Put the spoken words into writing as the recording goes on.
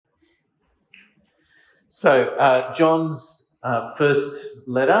John's first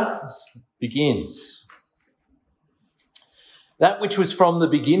letter begins. That which was from the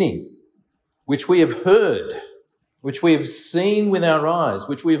beginning, which we have heard, which we have seen with our eyes,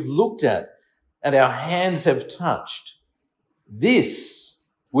 which we have looked at and our hands have touched, this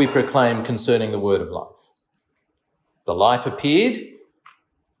we proclaim concerning the word of life. The life appeared,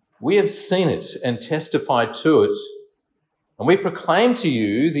 we have seen it and testified to it, and we proclaim to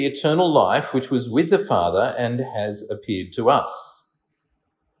you the eternal life which was with the Father and has appeared to us.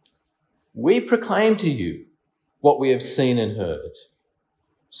 We proclaim to you what we have seen and heard,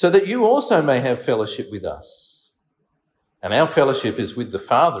 so that you also may have fellowship with us. And our fellowship is with the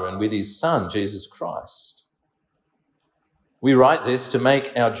Father and with his Son, Jesus Christ. We write this to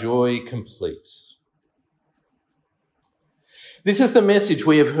make our joy complete. This is the message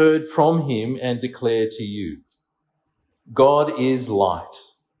we have heard from him and declare to you. God is light.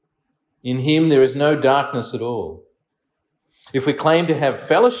 In him there is no darkness at all. If we claim to have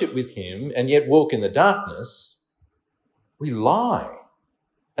fellowship with him and yet walk in the darkness, we lie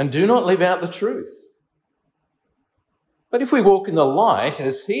and do not live out the truth. But if we walk in the light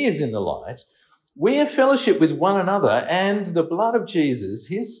as he is in the light, we have fellowship with one another, and the blood of Jesus,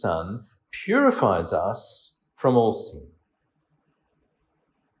 his Son, purifies us from all sin.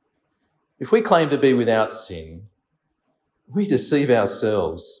 If we claim to be without sin, we deceive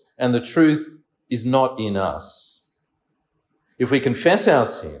ourselves, and the truth is not in us. If we confess our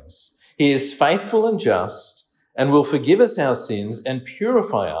sins, he is faithful and just and will forgive us our sins and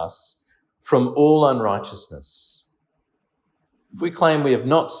purify us from all unrighteousness. If we claim we have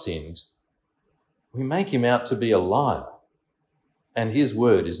not sinned, we make him out to be a liar, and his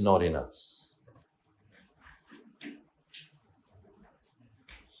word is not in us.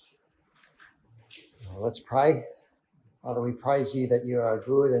 Well, let's pray. Father, we praise you that you are a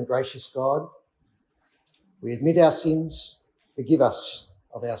good and gracious God. We admit our sins. Forgive us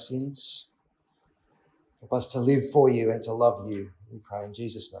of our sins. Help us to live for you and to love you. We pray in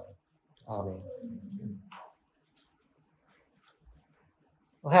Jesus' name. Amen.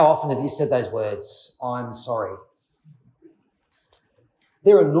 Well, how often have you said those words, I'm sorry?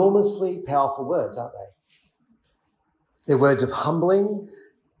 They're enormously powerful words, aren't they? They're words of humbling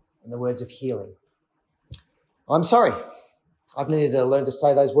and the words of healing. I'm sorry. I've needed to learn to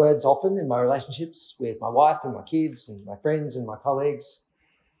say those words often in my relationships with my wife and my kids and my friends and my colleagues.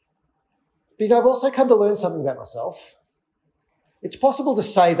 But I've also come to learn something about myself. It's possible to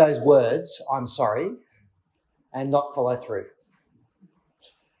say those words, I'm sorry, and not follow through.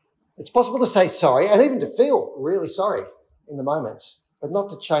 It's possible to say sorry and even to feel really sorry in the moment, but not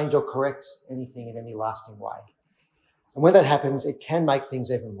to change or correct anything in any lasting way. And when that happens, it can make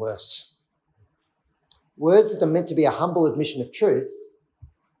things even worse. Words that are meant to be a humble admission of truth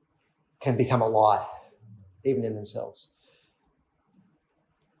can become a lie, even in themselves.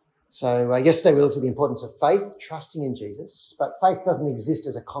 So yesterday we looked at the importance of faith, trusting in Jesus, but faith doesn't exist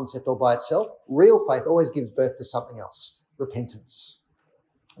as a concept all by itself. Real faith always gives birth to something else, repentance.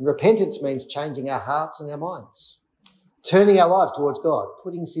 And repentance means changing our hearts and our minds, turning our lives towards God,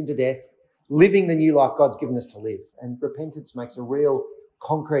 putting sin to death, living the new life God's given us to live. And repentance makes a real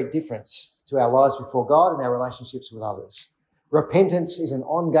concrete difference to our lives before God and our relationships with others. Repentance is an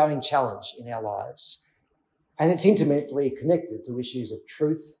ongoing challenge in our lives, and it's intimately connected to issues of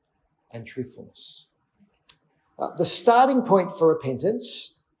truth and truthfulness. The starting point for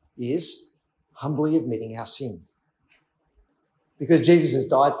repentance is humbly admitting our sin. Because Jesus has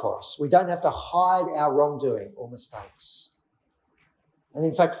died for us, we don't have to hide our wrongdoing or mistakes. And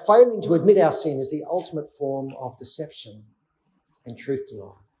in fact, failing to admit our sin is the ultimate form of deception and truth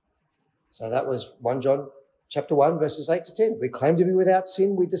denial. So that was 1 John chapter 1, verses 8 to 10. We claim to be without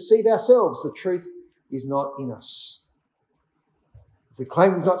sin, we deceive ourselves. The truth is not in us. If we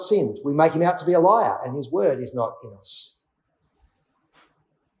claim we've not sinned, we make him out to be a liar, and his word is not in us.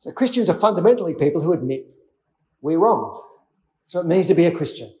 So Christians are fundamentally people who admit we're wrong. So it means to be a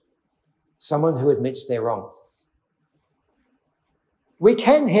Christian, someone who admits they're wrong. We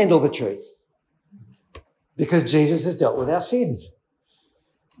can handle the truth because Jesus has dealt with our sin.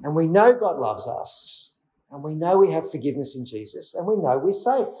 And we know God loves us, and we know we have forgiveness in Jesus, and we know we're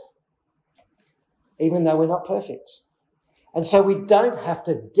safe, even though we're not perfect. And so we don't have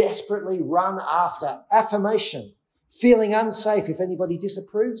to desperately run after affirmation, feeling unsafe if anybody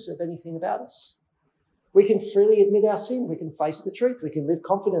disapproves of anything about us. We can freely admit our sin. We can face the truth. We can live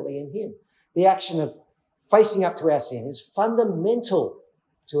confidently in him. The action of facing up to our sin is fundamental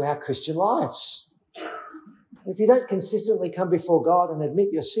to our Christian lives. If you don't consistently come before God and admit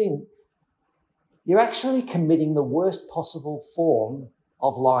your sin, you're actually committing the worst possible form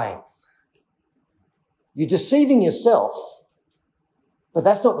of lying. You're deceiving yourself, but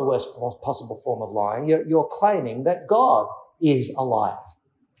that's not the worst possible form of lying. You're claiming that God is a liar,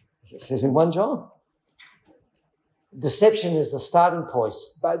 as it says in 1 John. Deception is the starting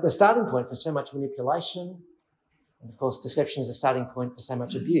point for so much manipulation. And of course, deception is the starting point for so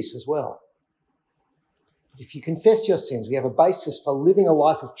much abuse as well. If you confess your sins, we have a basis for living a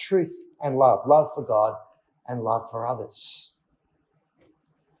life of truth and love for God and love for others.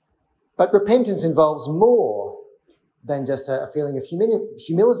 But repentance involves more than just a feeling of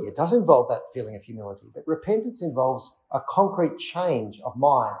humility. It does involve that feeling of humility, but repentance involves a concrete change of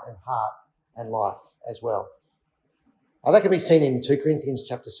mind and heart and life as well. That can be seen in 2 Corinthians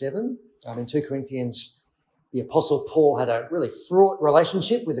chapter 7. In 2 Corinthians, the Apostle Paul had a really fraught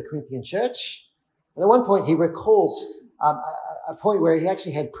relationship with the Corinthian church. And at one point, he recalls a point where he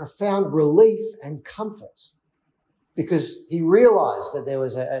actually had profound relief and comfort because he realised that there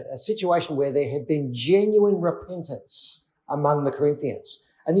was a situation where there had been genuine repentance among the Corinthians.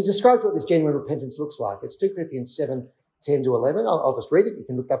 And he describes what this genuine repentance looks like. It's 2 Corinthians 7, 10 to 11. I'll just read it. You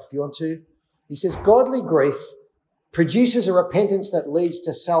can look it up if you want to. He says, "Godly grief produces a repentance that leads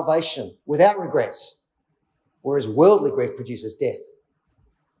to salvation without regret, whereas worldly grief produces death.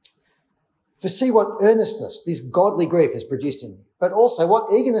 For see what earnestness this godly grief has produced in you, but also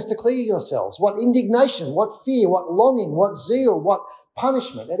what eagerness to clear yourselves, what indignation, what fear, what longing, what zeal, what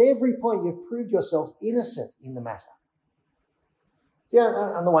punishment. At every point you've proved yourselves innocent in the matter." See,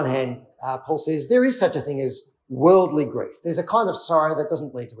 on the one hand, Paul says there is such a thing as worldly grief. There's a kind of sorrow that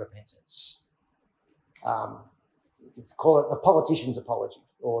doesn't lead to repentance. You could call it the politician's apology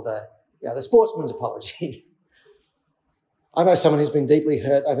or the sportsman's apology. I know someone who's been deeply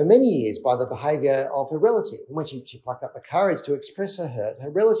hurt over many years by the behaviour of her relative. And when she plucked up the courage to express her hurt, her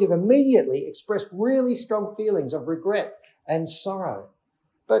relative immediately expressed really strong feelings of regret and sorrow.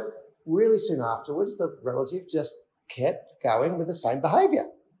 But really soon afterwards, the relative just kept going with the same behaviour.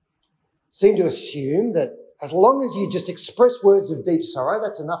 Seemed to assume that as long as you just express words of deep sorrow,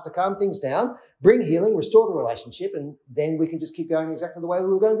 that's enough to calm things down, bring healing, restore the relationship, and then we can just keep going exactly the way we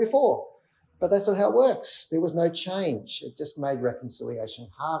were going before. But that's not how it works. There was no change. It just made reconciliation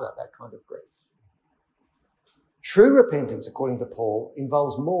harder, that kind of grief. True repentance, according to Paul,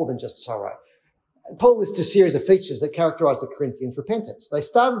 involves more than just sorrow. Paul lists a series of features that characterise the Corinthians' repentance. They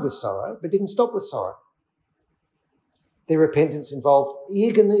started with sorrow, but didn't stop with sorrow. Their repentance involved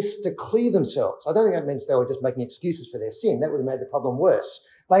eagerness to clear themselves. I don't think that means they were just making excuses for their sin. That would have made the problem worse.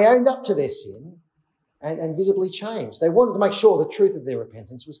 They owned up to their sin and visibly changed. They wanted to make sure the truth of their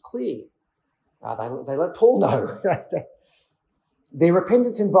repentance was clear. They let Paul know. Their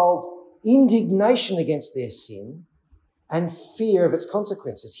repentance involved indignation against their sin and fear of its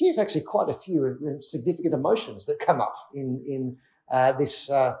consequences. Here's actually quite a few significant emotions that come up in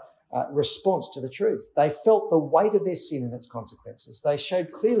this response to the truth. They felt the weight of their sin and its consequences. They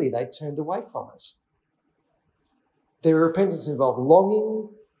showed clearly they turned away from it. Their repentance involved longing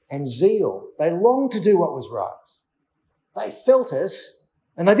and zeal. They longed to do what was right. They felt it,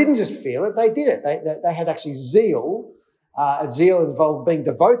 and they didn't just feel it, they did it. They had actually zeal. Zeal involved being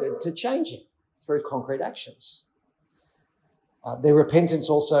devoted to changing through concrete actions. Their repentance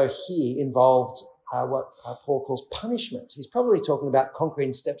also here involved what Paul calls punishment. He's probably talking about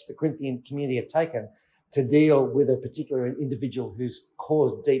concrete steps the Corinthian community had taken to deal with a particular individual who's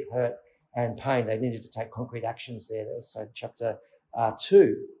caused deep hurt and pain. They needed to take concrete actions there. That was chapter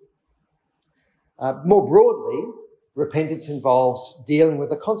 2. More broadly, repentance involves dealing with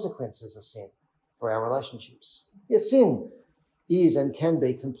the consequences of sin for our relationships. Yes, sin is and can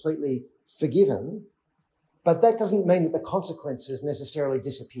be completely forgiven, but that doesn't mean that the consequences necessarily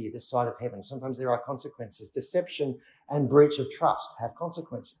disappear this side of heaven. Sometimes there are consequences. Deception and breach of trust have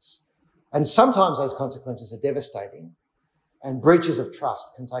consequences. And sometimes those consequences are devastating, and breaches of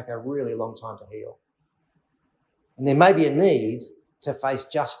trust can take a really long time to heal. And there may be a need to face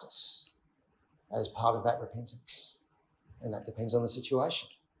justice as part of that repentance, and that depends on the situation.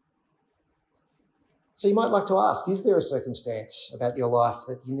 So you might like to ask, is there a circumstance about your life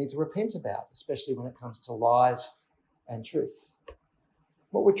that you need to repent about, especially when it comes to lies and truth?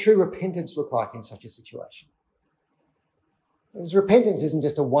 What would true repentance look like in such a situation? Because repentance isn't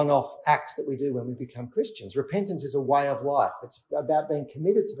just a one-off act that we do when we become Christians. Repentance is a way of life. It's about being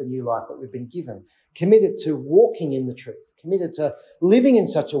committed to the new life that we've been given, committed to walking in the truth, committed to living in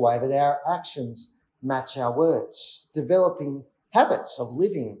such a way that our actions match our words, developing habits of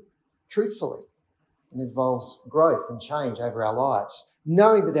living truthfully. It involves growth and change over our lives.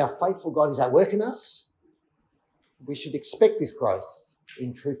 Knowing that our faithful God is at work in us, we should expect this growth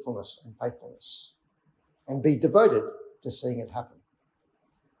in truthfulness and faithfulness and be devoted to seeing it happen.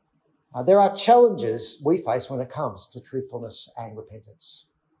 There are challenges we face when it comes to truthfulness and repentance.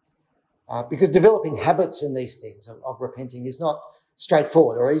 Because developing habits in these things of repenting is not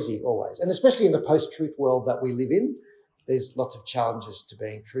straightforward or easy always. And especially in the post-truth world that we live in, there's lots of challenges to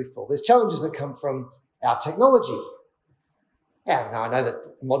being truthful. There's challenges that come from our technology. Now, I know that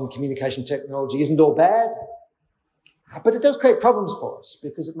modern communication technology isn't all bad, but it does create problems for us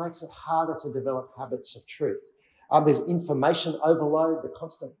because it makes it harder to develop habits of truth. There's information overload, the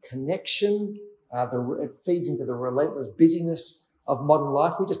constant connection, it feeds into the relentless busyness of modern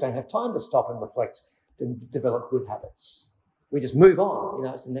life. We just don't have time to stop and reflect and develop good habits. We just move on,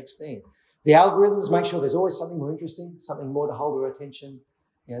 it's the next thing. The algorithms make sure there's always something more interesting, something more to hold our attention.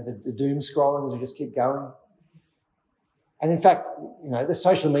 The doom scrolling as we just keep going. And in fact, the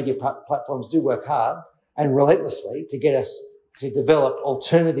social media platforms do work hard and relentlessly to get us to develop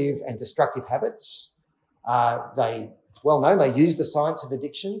alternative and destructive habits. It's well known, they use the science of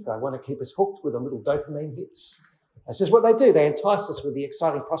addiction. They want to keep us hooked with a little dopamine hits. That's just what they do. They entice us with the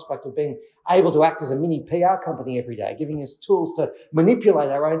exciting prospect of being able to act as a mini PR company every day, giving us tools to manipulate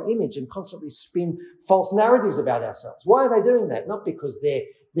our own image and constantly spin false narratives about ourselves. Why are they doing that? Not because they're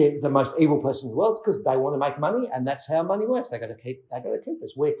the most evil person in the world. It's because they want to make money, and that's how money works. They got to keep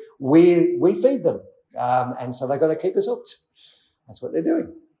us. We feed them, and so they got to keep us hooked. That's what they're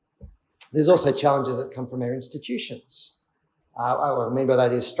doing. There's also challenges that come from our institutions. What I mean by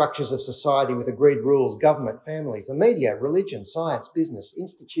that is structures of society with agreed rules, government, families, the media, religion, science, business.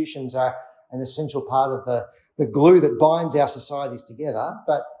 Institutions are an essential part of the glue that binds our societies together,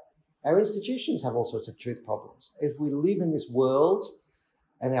 but our institutions have all sorts of truth problems. If we live in this world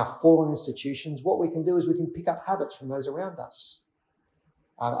and our fallen institutions, what we can do is we can pick up habits from those around us.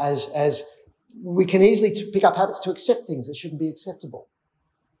 As we can easily pick up habits to accept things that shouldn't be acceptable,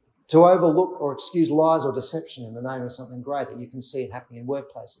 to overlook or excuse lies or deception in the name of something greater. You can see it happening in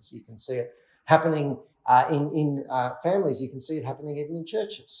workplaces. You can see it happening in families. You can see it happening even in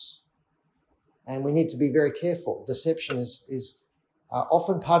churches. And we need to be very careful. Deception is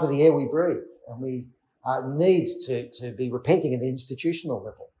often part of the air we breathe, and we need to be repenting at the institutional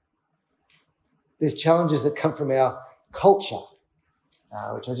level. There's challenges that come from our culture,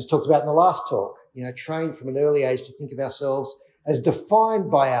 which I just talked about in the last talk. Trained from an early age to think of ourselves as defined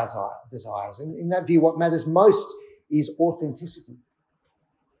by our desires. And in that view, what matters most is authenticity.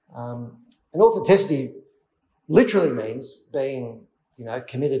 And authenticity literally means being,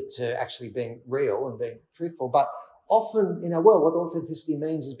 committed to actually being real and being truthful. But often in our world, what authenticity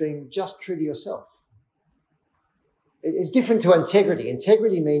means is being just true to yourself. It's different to integrity.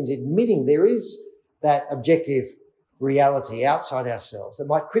 Integrity means admitting there is that objective reality outside ourselves that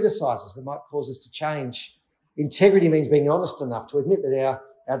might criticize us, that might cause us to change. Integrity means being honest enough to admit that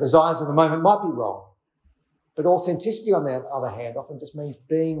our desires at the moment might be wrong. But authenticity, on the other hand, often just means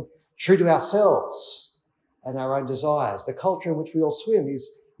being true to ourselves and our own desires. The culture in which we all swim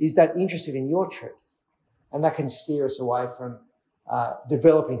is that interested in your truth. And that can steer us away from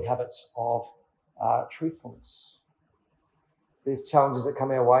developing habits of truthfulness. There's challenges that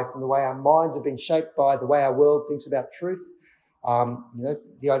come our way from the way our minds have been shaped by the way our world thinks about truth.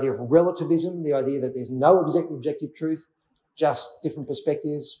 The idea of relativism, the idea that there's no objective truth, just different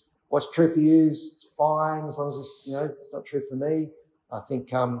perspectives. What's true for you is fine as long as it's, it's not true for me. I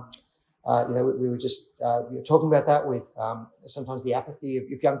think, we were just talking about that with sometimes the apathy of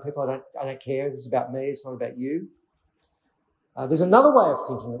young people. I don't care. This is about me. It's not about you. There's another way of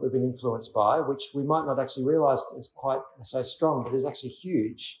thinking that we've been influenced by, which we might not actually realise is quite so strong, but is actually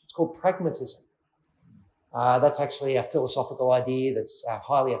huge. It's called pragmatism. That's actually a philosophical idea that's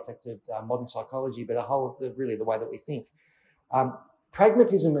highly affected modern psychology, but really the way that we think.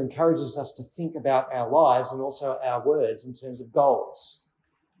 Pragmatism encourages us to think about our lives and also our words in terms of goals,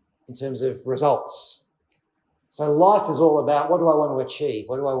 in terms of results. So life is all about, what do I want to achieve?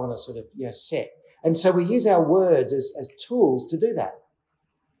 What do I want to sort of set? And so we use our words as tools to do that.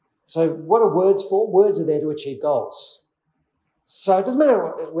 So what are words for? Words are there to achieve goals. So it doesn't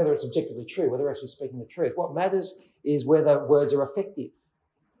matter whether it's objectively true, whether we're actually speaking the truth. What matters is whether words are effective.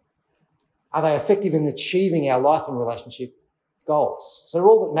 Are they effective in achieving our life and relationship goals? So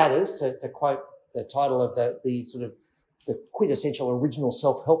all that matters, to quote the title of the sort of the quintessential original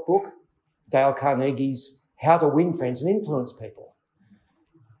self-help book, Dale Carnegie's How to Win Friends and Influence People.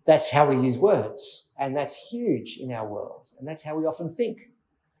 That's how we use words, and that's huge in our world, and that's how we often think.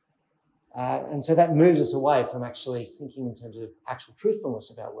 And so that moves us away from actually thinking in terms of actual truthfulness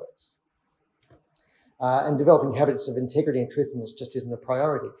about words. And developing habits of integrity and truthfulness just isn't a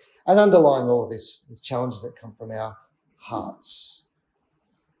priority. And underlying all of this is challenges that come from our hearts.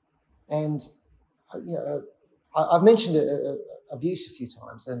 And I've mentioned abuse a few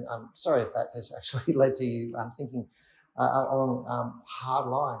times, and I'm sorry if that has actually led to you thinking along hard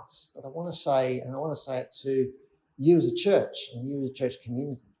lines. But I want to say it to you as a church and you as a church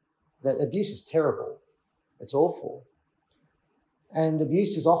community, that abuse is terrible. It's awful. And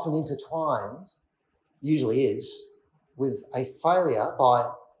abuse is often intertwined, usually is, with a failure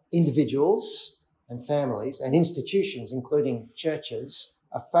by individuals and families and institutions, including churches,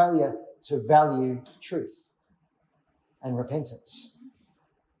 a failure to value truth and repentance.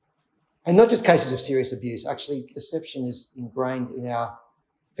 And not just cases of serious abuse. Actually, deception is ingrained in our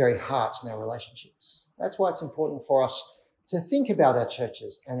very hearts and our relationships. That's why it's important for us to think about our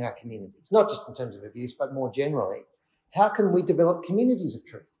churches and our communities, not just in terms of abuse, but more generally. How can we develop communities of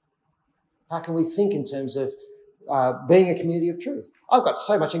truth? How can we think in terms of being a community of truth? I've got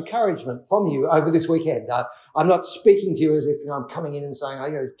so much encouragement from you over this weekend. I'm not speaking to you as if I'm coming in and saying, oh,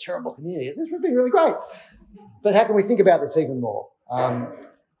 you're a terrible community. This would be really great. But how can we think about this even more?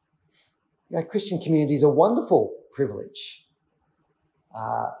 Christian communities are a wonderful privilege.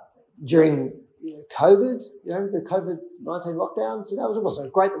 During COVID, the COVID-19 lockdowns, it was almost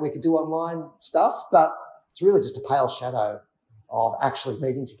great that we could do online stuff, but it's really just a pale shadow of actually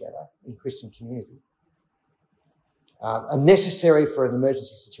meeting together in Christian community. Are necessary for an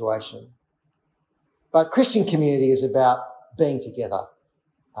emergency situation. But Christian community is about being together,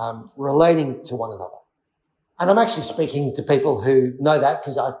 relating to one another. And I'm actually speaking to people who know that,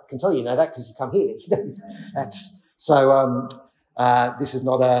 because I can tell you know that because you come here. This is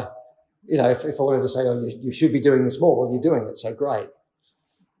not a, if I wanted to say, oh, you should be doing this more, well, you're doing it, so great.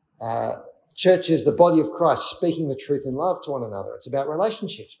 Church is the body of Christ speaking the truth in love to one another. It's about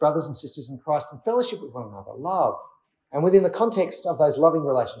relationships, brothers and sisters in Christ, and fellowship with one another, love. And within the context of those loving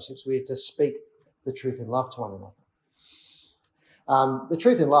relationships, we are to speak the truth in love to one another. The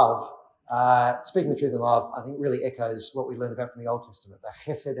truth in love, speaking the truth in love, I think really echoes what we learned about from the Old Testament, the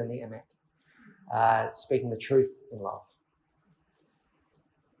chesed and the emet, speaking the truth in love.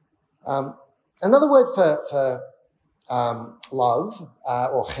 Another word for love,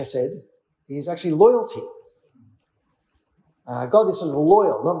 or chesed, is actually loyalty. God is sort of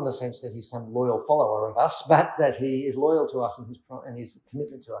loyal, not in the sense that he's some loyal follower of us, but that he is loyal to us and his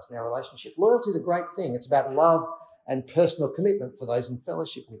commitment to us in our relationship. Loyalty is a great thing. It's about love and personal commitment for those in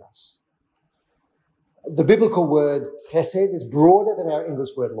fellowship with us. The biblical word chesed is broader than our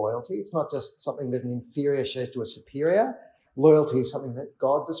English word loyalty. It's not just something that an inferior shows to a superior. Loyalty is something that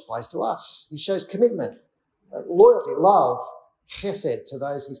God displays to us. He shows commitment, loyalty, love, chesed to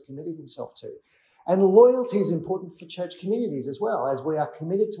those he's committed himself to. And loyalty is important for church communities as well, as we are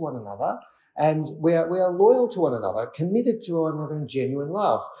committed to one another and we are loyal to one another, committed to one another in genuine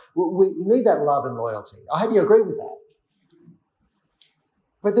love. We need that love and loyalty. I hope you agree with that.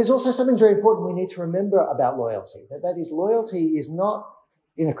 But there's also something very important we need to remember about loyalty, that is, loyalty is not,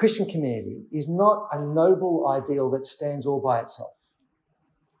 in a Christian community, is not a noble ideal that stands all by itself.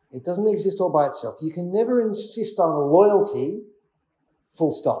 It doesn't exist all by itself. You can never insist on loyalty,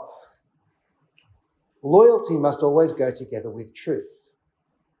 full stop. Loyalty must always go together with truth.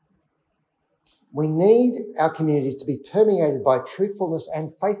 We need our communities to be permeated by truthfulness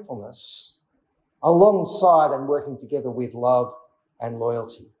and faithfulness alongside and working together with love and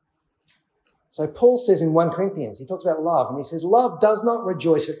loyalty. So Paul says in 1 Corinthians, he talks about love, and he says, love does not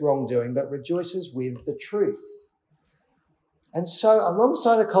rejoice at wrongdoing, but rejoices with the truth. And so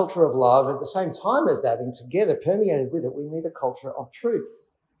alongside a culture of love, at the same time as that, and together permeated with it, we need a culture of truth.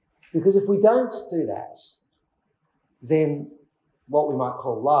 Because if we don't do that, then what we might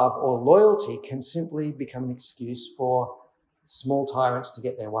call love or loyalty can simply become an excuse for small tyrants to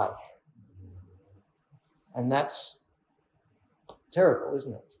get their way. And that's terrible,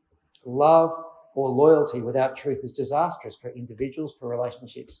 isn't it? Love or loyalty without truth is disastrous for individuals, for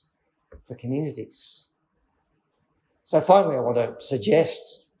relationships, for communities. So finally, I want to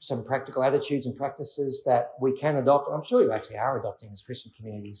suggest some practical attitudes and practices that we can adopt. I'm sure you actually are adopting as Christian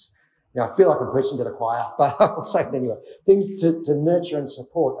communities. Now, I feel like I'm preaching to the choir, but I'll say it anyway. Things to nurture and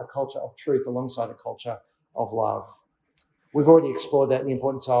support a culture of truth alongside a culture of love. We've already explored that, the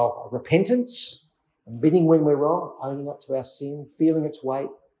importance of repentance, admitting when we're wrong, owning up to our sin, feeling its weight,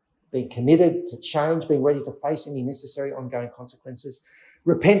 being committed to change, being ready to face any necessary ongoing consequences.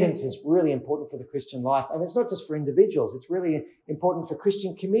 Repentance is really important for the Christian life, and it's not just for individuals. It's really important for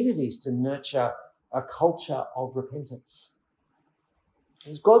Christian communities to nurture a culture of repentance.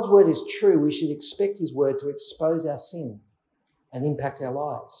 As God's word is true, we should expect his word to expose our sin and impact our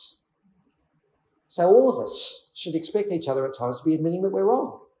lives. So all of us should expect each other at times to be admitting that we're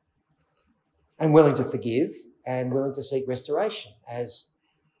wrong and willing to forgive and willing to seek restoration as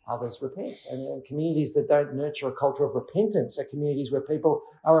others repent. And communities that don't nurture a culture of repentance are communities where people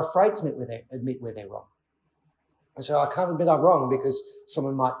are afraid to admit where they're wrong. And so I can't admit I'm wrong because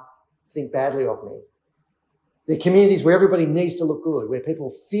someone might think badly of me. They're communities where everybody needs to look good, where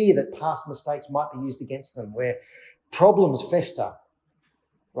people fear that past mistakes might be used against them, where problems fester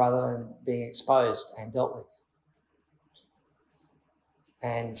rather than being exposed and dealt with.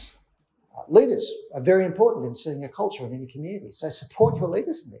 And leaders are very important in setting a culture in any community. So support your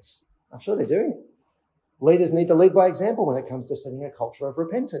leaders in this. I'm sure they're doing it. Leaders need to lead by example when it comes to setting a culture of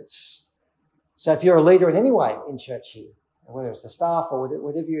repentance. So if you're a leader in any way in church here, whether it's the staff or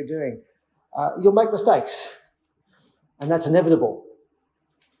whatever you're doing, you'll make mistakes. And that's inevitable.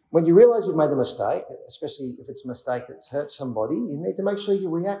 When you realise you've made a mistake, especially if it's a mistake that's hurt somebody, you need to make sure you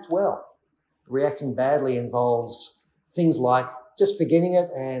react well. Reacting badly involves things like just forgetting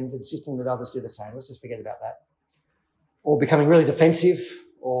it and insisting that others do the same. Let's just forget about that. Or becoming really defensive,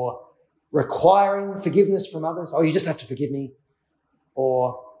 or requiring forgiveness from others. Oh, you just have to forgive me.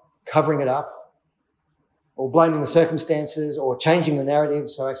 Or covering it up. Or blaming the circumstances, or changing the narrative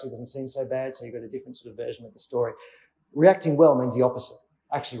so actually it doesn't seem so bad, so you've got a different sort of version of the story. Reacting well means the opposite,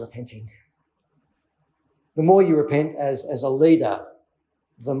 actually repenting. The more you repent as a leader,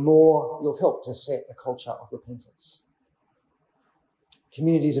 the more you'll help to set a culture of repentance.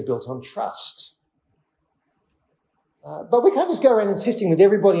 Communities are built on trust. But we can't just go around insisting that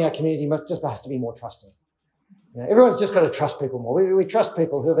everybody in our community just has to be more trusting. You know, everyone's just got to trust people more. We trust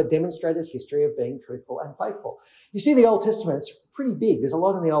people who have a demonstrated history of being truthful and faithful. You see, the Old Testament, it's pretty big. There's a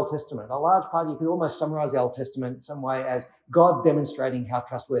lot in the Old Testament. A large part, you could almost summarise the Old Testament in some way as God demonstrating how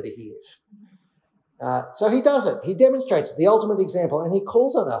trustworthy he is. So he does it. He demonstrates the ultimate example, and he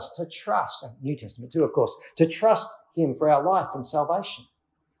calls on us to trust, New Testament too, of course, to trust him for our life and salvation.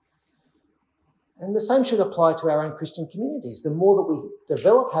 And the same should apply to our own Christian communities. The more that we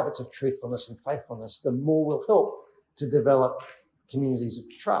develop habits of truthfulness and faithfulness, the more we'll help to develop communities of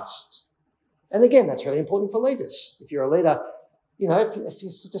trust. And again, that's really important for leaders. If you're a leader, you know, if you're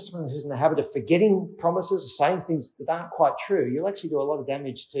just someone who's in the habit of forgetting promises or saying things that aren't quite true, you'll actually do a lot of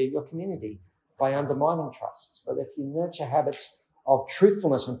damage to your community by undermining trust. But if you nurture habits of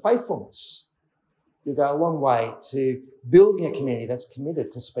truthfulness and faithfulness, you'll go a long way to building a community that's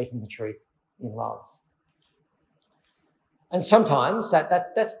committed to speaking the truth in love. And sometimes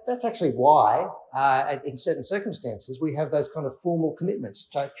that's actually why, in certain circumstances, we have those kind of formal commitments.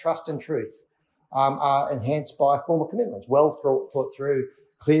 So trust and truth are enhanced by formal commitments, well thought through,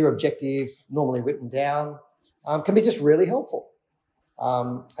 clear, objective, normally written down, can be just really helpful,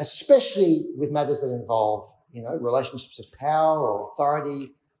 especially with matters that involve, you know, relationships of power or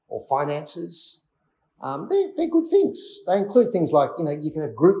authority or finances. They're good things. They include things like, you know, you can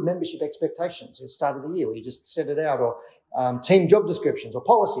have group membership expectations at the start of the year where you just set it out, or team job descriptions or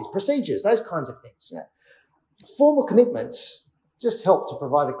policies, procedures, those kinds of things. Yeah. Formal commitments just help to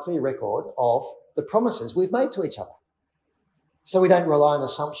provide a clear record of the promises we've made to each other. So we don't rely on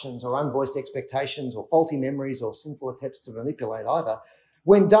assumptions or unvoiced expectations or faulty memories or sinful attempts to manipulate either.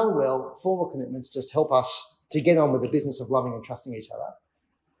 When done well, formal commitments just help us to get on with the business of loving and trusting each other.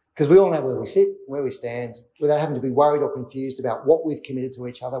 Because we all know where we sit, where we stand, without having to be worried or confused about what we've committed to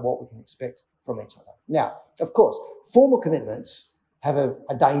each other, what we can expect from each other. Now, of course, formal commitments have a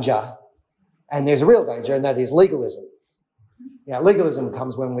danger, and there's a real danger, and that is legalism. Now, legalism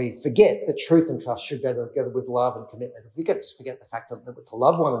comes when we forget that truth and trust should go together with love and commitment. If we forget the fact that to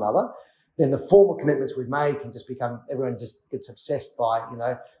love one another, then the formal commitments we've made can just become, everyone just gets obsessed by, you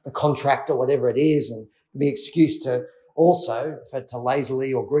know, the contract or whatever it is, and be an excuse to also to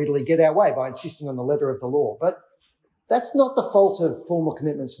lazily or greedily get our way by insisting on the letter of the law. But that's not the fault of formal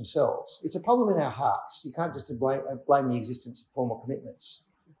commitments themselves. It's a problem in our hearts. You can't just blame the existence of formal commitments.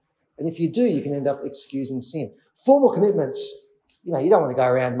 And if you do, you can end up excusing sin. Formal commitments, you know, you don't want to go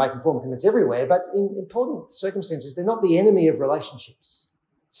around making formal commitments everywhere, but in important circumstances, they're not the enemy of relationships.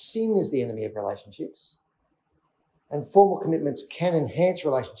 Sin is the enemy of relationships. And formal commitments can enhance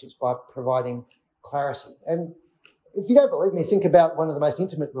relationships by providing clarity. And if you don't believe me, think about one of the most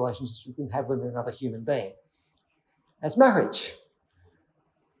intimate relationships you can have with another human being. That's marriage.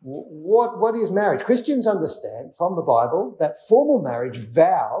 What is marriage? Christians understand from the Bible that formal marriage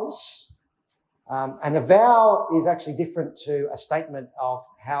vows, and a vow is actually different to a statement of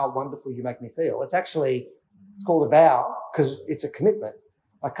how wonderful you make me feel. It's called a vow because it's a commitment.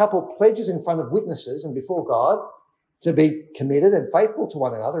 A couple pledges in front of witnesses and before God to be committed and faithful to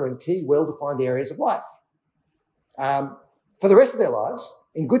one another in key, well-defined areas of life. For the rest of their lives,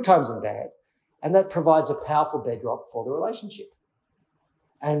 in good times and bad, and that provides a powerful bedrock for the relationship.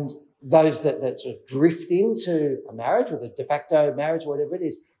 And those that sort of drift into a marriage, or the de facto marriage, or whatever it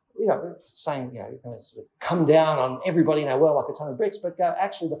is, saying, you're going to sort of come down on everybody in our world like a ton of bricks, but go,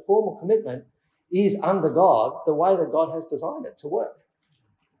 actually, the formal commitment is under God the way that God has designed it to work.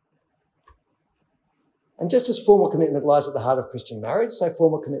 And just as formal commitment lies at the heart of Christian marriage, so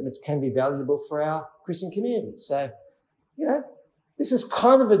formal commitments can be valuable for our Christian communities. So, this is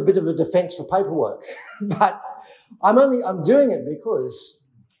kind of a bit of a defence for paperwork, but I'm doing it because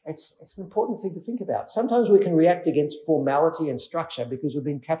it's an important thing to think about. Sometimes we can react against formality and structure because we've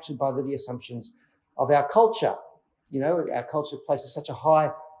been captured by the assumptions of our culture. Our culture places such a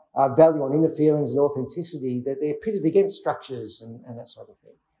high value on inner feelings and authenticity that they're pitted against structures and that sort of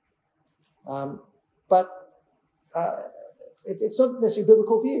thing. But it's not necessarily a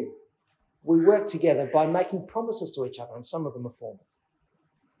biblical view. We work together by making promises to each other, and some of them are formal.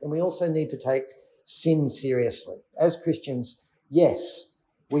 And we also need to take sin seriously. As Christians, yes,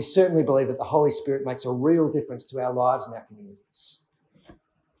 we certainly believe that the Holy Spirit makes a real difference to our lives and our communities.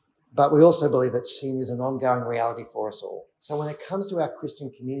 But we also believe that sin is an ongoing reality for us all. So when it comes to our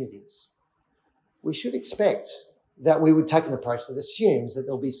Christian communities, we should expect that we would take an approach that assumes that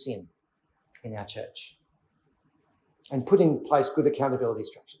there'll be sin in our church and put in place good accountability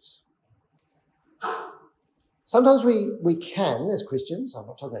structures. Sometimes we can, as Christians, I'm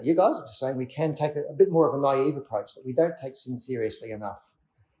not talking about you guys, I'm just saying we can take a bit more of a naive approach, that we don't take sin seriously enough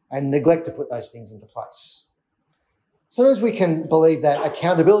and neglect to put those things into place. Sometimes we can believe that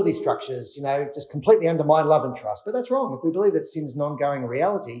accountability structures, just completely undermine love and trust, but that's wrong. If we believe that sin is an ongoing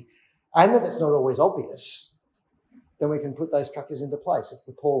reality and that it's not always obvious, then we can put those structures into place. It's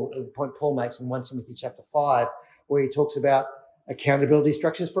the point Paul makes in 1 Timothy chapter 5, where he talks about accountability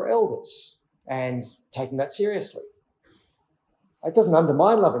structures for elders and taking that seriously. It doesn't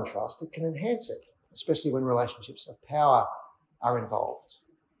undermine love and trust, it can enhance it, especially when relationships of power are involved,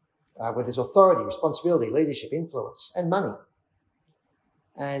 where there's authority, responsibility, leadership, influence, and money.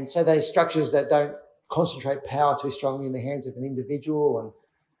 And so those structures that don't concentrate power too strongly in the hands of an individual, and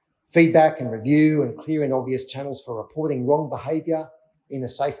feedback and review and clear and obvious channels for reporting wrong behaviour in a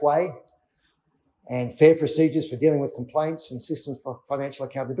safe way, and fair procedures for dealing with complaints and systems for financial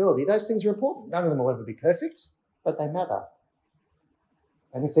accountability, those things are important. None of them will ever be perfect, but they matter.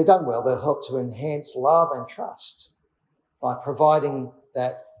 And if they're done well, they'll help to enhance love and trust by providing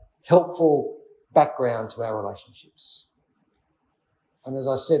that helpful background to our relationships. And as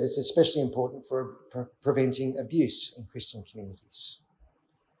I said, it's especially important for preventing abuse in Christian communities.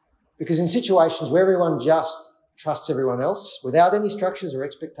 Because in situations where everyone just trusts everyone else, without any structures or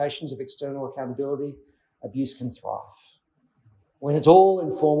expectations of external accountability, abuse can thrive. When it's all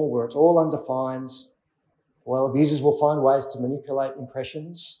informal, where it's all undefined, well, abusers will find ways to manipulate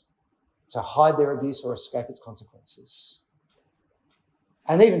impressions, to hide their abuse or escape its consequences.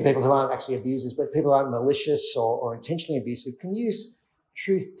 And even people who aren't actually abusers, but people who aren't malicious or intentionally abusive, can use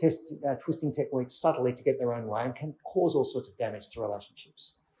twisting techniques subtly to get their own way and can cause all sorts of damage to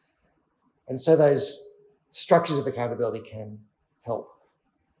relationships. And so those structures of accountability can help.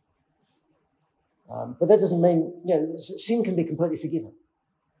 But that doesn't mean, sin can be completely forgiven.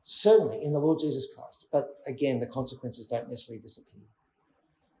 Certainly in the Lord Jesus Christ. But again, the consequences don't necessarily disappear.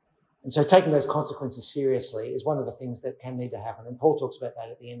 And so taking those consequences seriously is one of the things that can need to happen. And Paul talks about that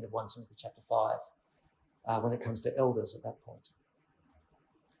at the end of 1 Timothy chapter 5, when it comes to elders at that point.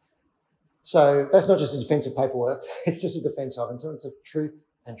 So that's not just a defence of paperwork, it's just a defence of, in terms of truth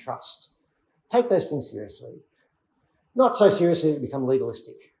and trust. Take those things seriously. Not so seriously that you become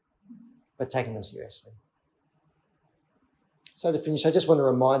legalistic, but taking them seriously. So to finish, I just want to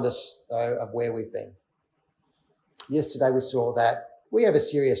remind us, though, of where we've been. Yesterday we saw that we have a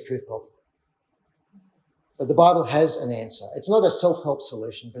serious truth problem. But the Bible has an answer. It's not a self-help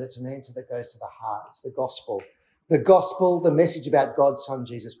solution, but it's an answer that goes to the heart. It's the gospel. The gospel, the message about God's Son,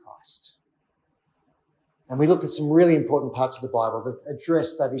 Jesus Christ. And we looked at some really important parts of the Bible that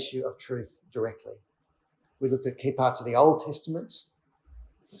address that issue of truth directly. We looked at key parts of the Old Testament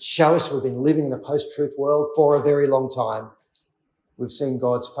that show us we've been living in a post-truth world for a very long time. We've seen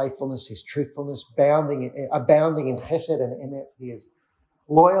God's faithfulness, his truthfulness, abounding in chesed and emet. He is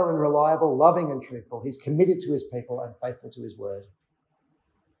loyal and reliable, loving and truthful. He's committed to his people and faithful to his word.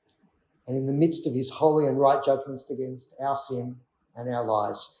 And in the midst of his holy and right judgments against our sin and our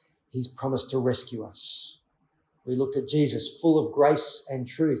lies, he's promised to rescue us. We looked at Jesus, full of grace and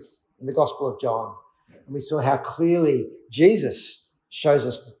truth, in the Gospel of John. And we saw how clearly Jesus shows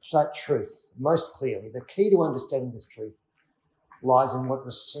us that truth most clearly. The key to understanding this truth lies in what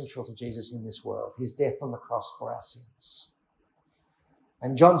was central to Jesus in this world, his death on the cross for our sins.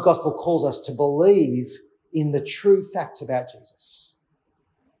 And John's Gospel calls us to believe in the true facts about Jesus,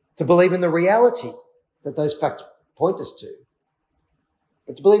 to believe in the reality that those facts point us to,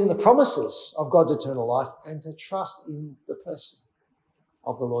 but to believe in the promises of God's eternal life and to trust in the person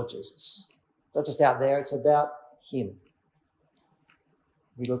of the Lord Jesus. It's not just out there, it's about him.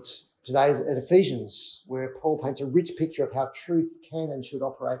 We looked today at Ephesians, where Paul paints a rich picture of how truth can and should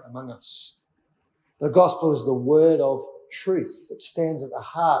operate among us. The gospel is the word of truth that stands at the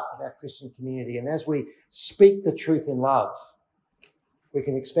heart of our Christian community. And as we speak the truth in love, we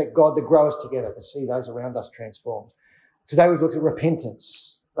can expect God to grow us together, to see those around us transformed. Today we've looked at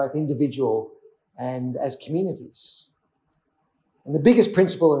repentance, both individual and as communities. And the biggest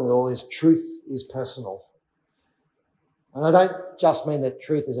principle in it all is truth is personal. And I don't just mean that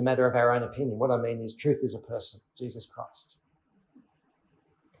truth is a matter of our own opinion. What I mean is truth is a person, Jesus Christ.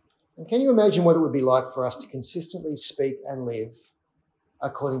 And can you imagine what it would be like for us to consistently speak and live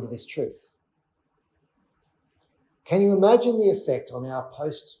according to this truth? Can you imagine the effect on our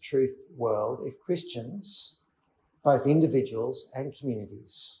post-truth world if Christians, both individuals and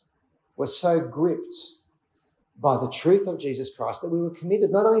communities, were so gripped by the truth of Jesus Christ that we were committed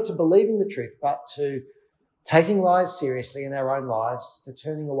not only to believing the truth, but to taking lies seriously in our own lives, to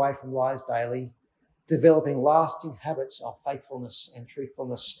turning away from lies daily, developing lasting habits of faithfulness and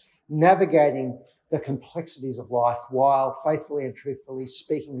truthfulness, navigating the complexities of life while faithfully and truthfully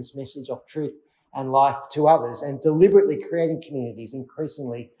speaking this message of truth and life to others, and deliberately creating communities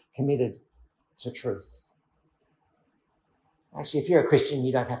increasingly committed to truth. Actually, if you're a Christian,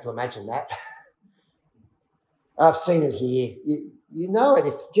 you don't have to imagine that. I've seen it here. You know it.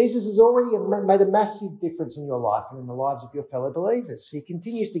 If Jesus has already made a massive difference in your life and in the lives of your fellow believers, he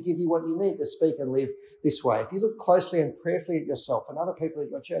continues to give you what you need to speak and live this way. If you look closely and prayerfully at yourself and other people at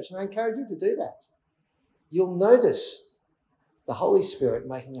your church, and I encourage you to do that, you'll notice the Holy Spirit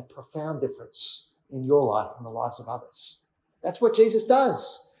making a profound difference in your life and the lives of others. That's what Jesus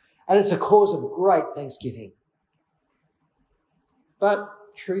does. And it's a cause of great thanksgiving. But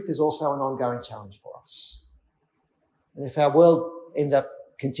truth is also an ongoing challenge for us. And if our world ends up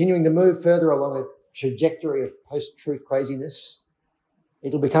continuing to move further along a trajectory of post-truth craziness,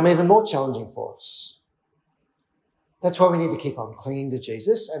 it'll become even more challenging for us. That's why we need to keep on clinging to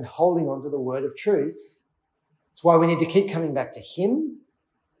Jesus and holding on to the word of truth. It's why we need to keep coming back to him,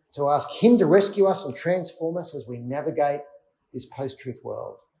 to ask him to rescue us and transform us as we navigate this post-truth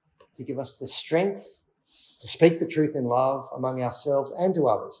world, to give us the strength to speak the truth in love among ourselves and to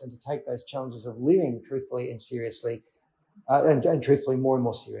others, and to take those challenges of living truthfully and seriously and truthfully more and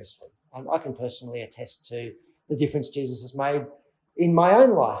more seriously. I can personally attest to the difference Jesus has made in my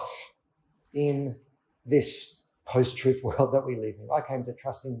own life in this post-truth world that we live in. I came to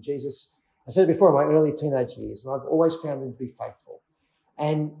trust in Jesus, I said it before, in my early teenage years, and I've always found him to be faithful.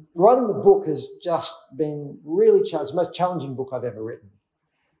 And writing the book has just been really challenging. It's the most challenging book I've ever written.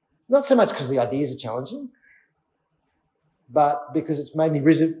 Not so much because the ideas are challenging, but because it's made me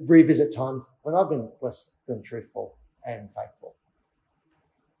revisit times when I've been less than truthful and faithful.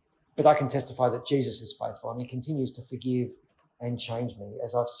 But I can testify that Jesus is faithful and he continues to forgive and change me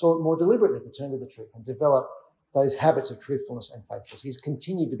as I've sought more deliberately to turn to the truth and develop those habits of truthfulness and faithfulness. He's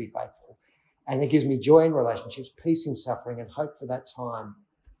continued to be faithful, and it gives me joy in relationships, peace in suffering, and hope for that time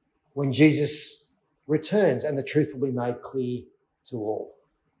when Jesus returns and the truth will be made clear to all.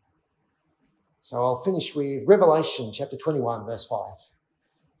 So I'll finish with Revelation chapter 21, verse 5.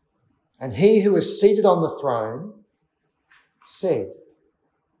 And he who is seated on the throne said,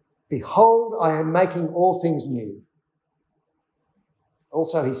 "Behold, I am making all things new."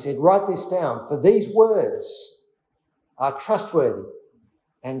 Also he said, "Write this down, for these words are trustworthy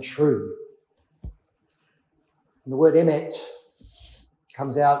and true." And the word emet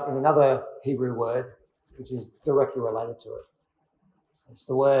comes out in another Hebrew word, which is directly related to it. It's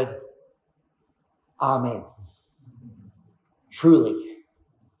the word amen. Truly,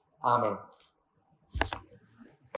 amen.